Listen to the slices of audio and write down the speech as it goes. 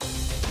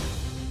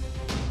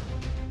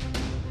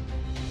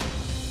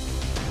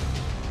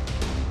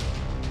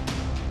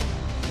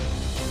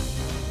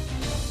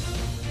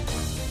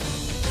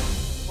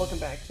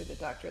welcome back to the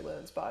Dr.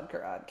 Lone's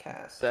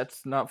Podcast.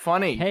 That's not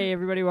funny. Hey,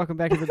 everybody, welcome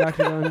back to the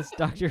Dr. Lone's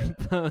Dr.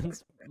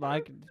 Bones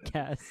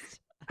podcast.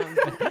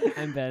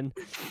 I'm Ben.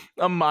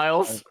 I'm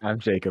Miles. I'm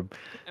Jacob.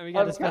 And we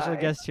got a special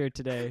Kai. guest here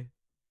today.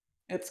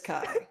 It's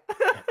Kai.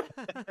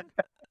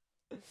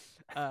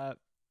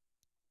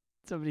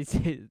 Somebody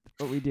say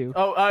what we do.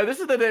 This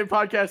is the day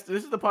podcast.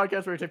 This is the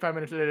podcast where we take 5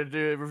 minutes today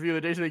to review the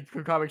Days of the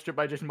Week comic strip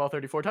by Jason Ball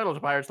 34 titles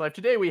of Pirate's Life.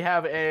 Today we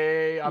have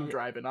I'm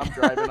driving.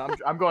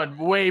 I'm going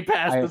way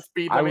past the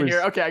speed limit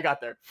here. Okay, I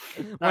got there.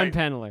 One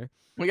paneler.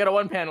 We got a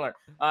one paneler.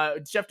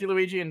 Chef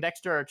DeLuigi and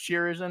Dexter are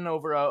cheersing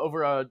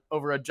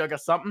over a jug of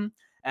something,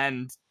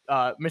 and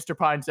Mr.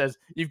 Pine says,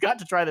 "You've got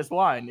to try this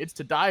wine. It's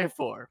to die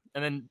for."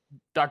 And then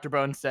Dr.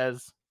 Bones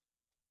says,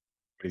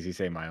 What does he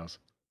say, Miles?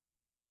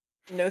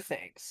 No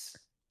thanks.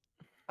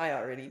 I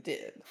already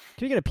did.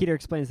 Can we get a Peter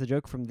Explains the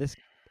Joke from this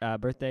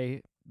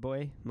birthday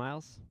boy,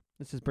 Miles?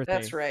 This is birthday.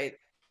 That's right.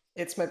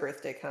 It's my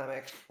birthday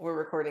comic. We're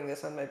recording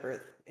this on my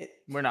birthday.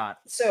 We're not.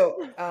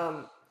 So,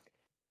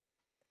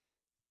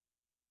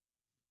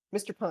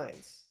 Mr.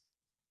 Pines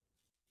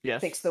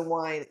thinks the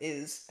wine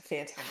is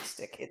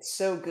fantastic. It's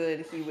so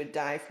good he would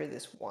die for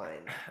this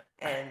wine.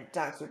 And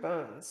Dr.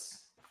 Bones,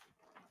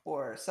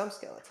 or some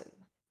skeleton,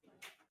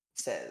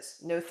 says,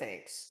 no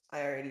thanks,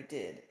 I already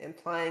did,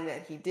 implying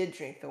that he did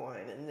drink the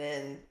wine and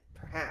then,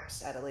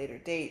 perhaps at a later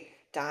date,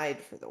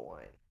 died for the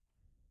wine.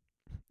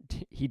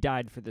 He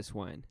died for this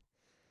wine.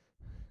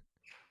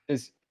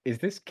 Is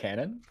this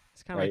canon?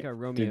 It's kind of like a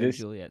Romeo and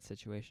Juliet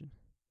situation.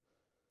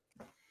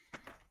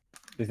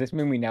 Does this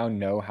mean we now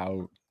know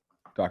how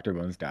Dr.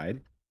 Bones died?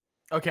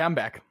 Okay, I'm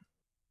back.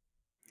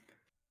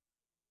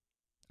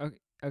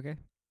 Okay.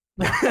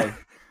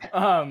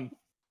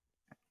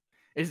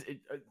 We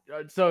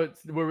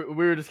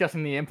were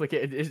discussing the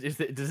implication. Does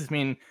this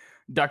mean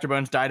Dr.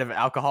 Bones died of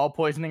alcohol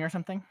poisoning or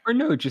something? Or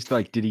no, just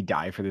like, did he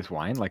die for this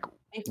wine? Like,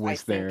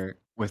 was there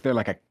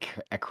like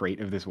a crate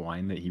of this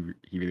wine that he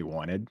really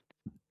wanted?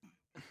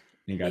 And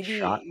he got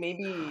shot.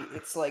 Maybe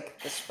it's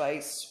like the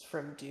spice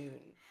from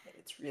Dune, and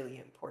it's really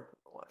important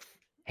one.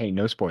 Hey,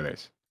 no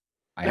spoilers.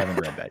 I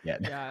haven't read that yet.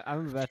 Yeah,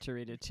 I'm about to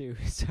read it too.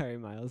 Sorry,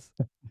 Miles.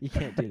 You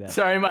can't do that.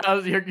 Sorry,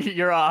 Miles.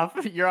 You're off.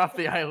 You're off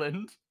the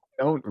island.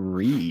 Don't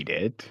read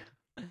it.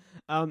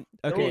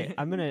 Okay,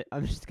 I'm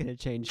just gonna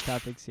change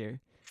topics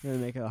here. I'm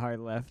gonna make a hard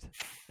left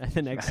at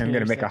the next. I'm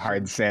gonna make a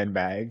hard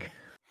sandbag.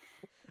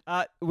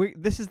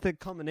 This is the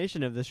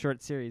culmination of the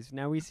short series.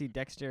 Now we see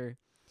Dexter,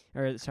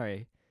 Dexter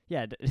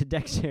and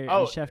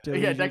Chef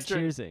DeLuigi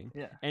cheersing.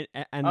 Yeah.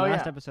 And the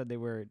last episode they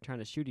were trying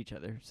to shoot each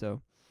other.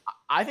 So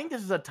I think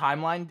this is a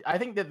timeline. I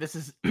think that this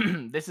is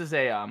this is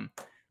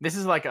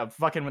like a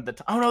fucking with the.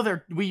 Oh no,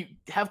 we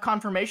have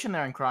confirmation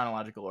there in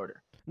chronological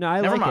order. No,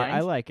 I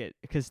like it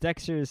because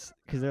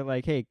they're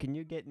like, hey, can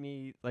you get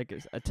me like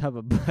a tub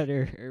of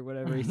butter or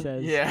whatever he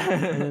says? Yeah.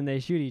 And then they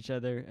shoot each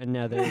other, and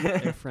now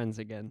they're friends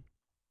again.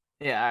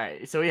 Yeah. All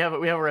right. So we have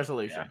a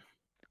resolution.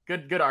 Yeah.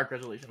 Good arc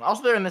resolution.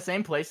 Also, they're in the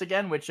same place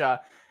again, which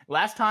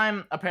last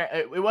time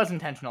it was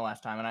intentional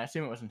last time, and I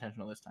assume it was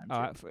intentional this time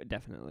too.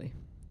 Definitely.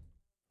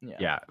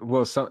 Yeah.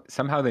 Well,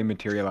 somehow they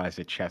materialized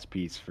a chess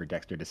piece for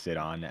Dexter to sit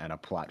on and a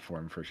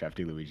platform for Chef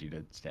DeLuigi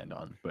to stand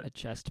on. But a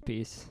chest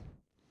piece.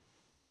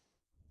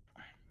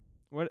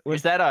 What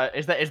is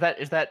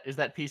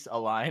that piece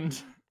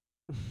aligned?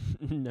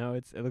 No,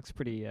 it looks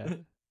pretty.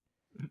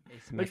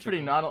 Looks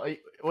pretty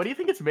What do you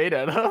think it's made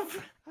out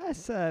of?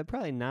 It's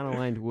probably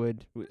non-aligned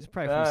wood. It's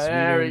probably from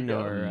Sweden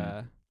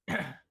or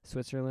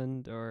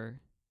Switzerland or.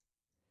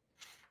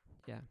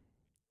 Yeah.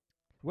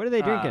 What are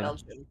they drinking?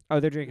 Oh,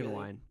 they're drinking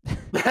wine.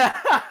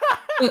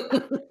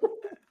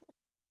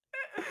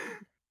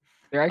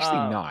 They're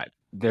actually not.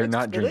 They're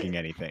not drinking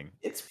anything.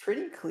 It's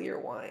pretty clear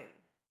wine.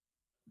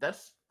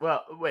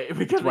 Wait,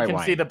 because we can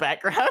see the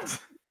background?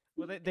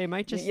 Well, they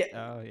might just... Yeah.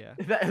 Oh, yeah.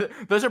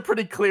 Those are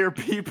pretty clear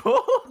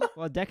people.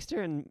 Well,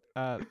 Dexter and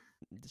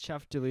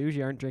Chef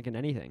DeLuigi aren't drinking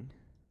anything.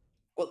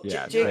 Well,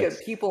 yeah, Jacob,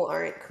 people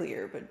aren't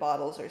clear, but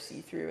bottles are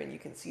see-through and you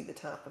can see the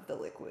top of the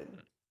liquid.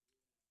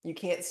 You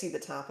can't see the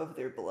top of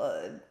their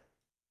blood.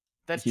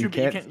 That's true,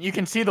 but you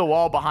can see the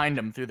wall behind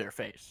them through their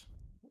face.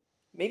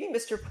 Maybe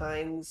Mr.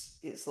 Pines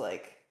is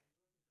like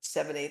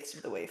 7/8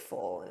 of the way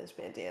full and his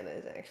bandana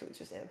is actually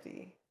just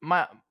empty.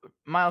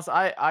 Miles,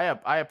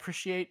 I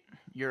appreciate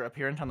your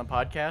appearance on the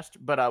podcast,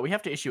 but we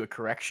have to issue a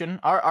correction.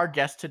 Our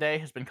guest today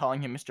has been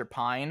calling him Mr.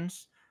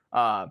 Pines.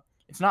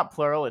 It's not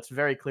plural, it's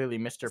very clearly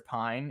Mr.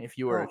 Pine, if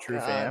you were a true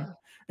fan.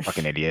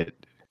 Fucking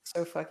idiot.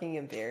 So fucking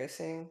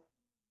embarrassing.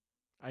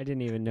 I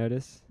didn't even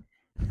notice.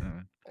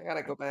 I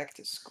gotta go back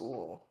to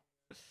school.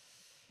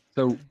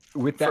 So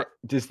with that,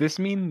 does this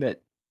mean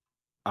that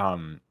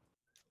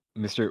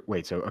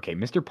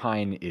Mr.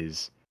 Pine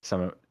is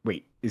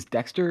is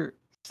Dexter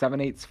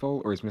 7/8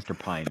 full or is Mr.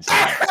 Pine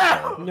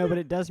 7/8 full? No, but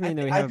it does mean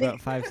that we have about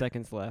 5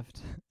 seconds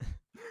left.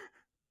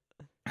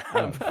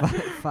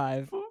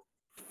 5.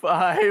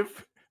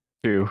 5.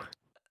 2.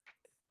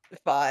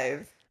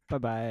 5.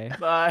 Bye-bye.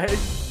 Bye.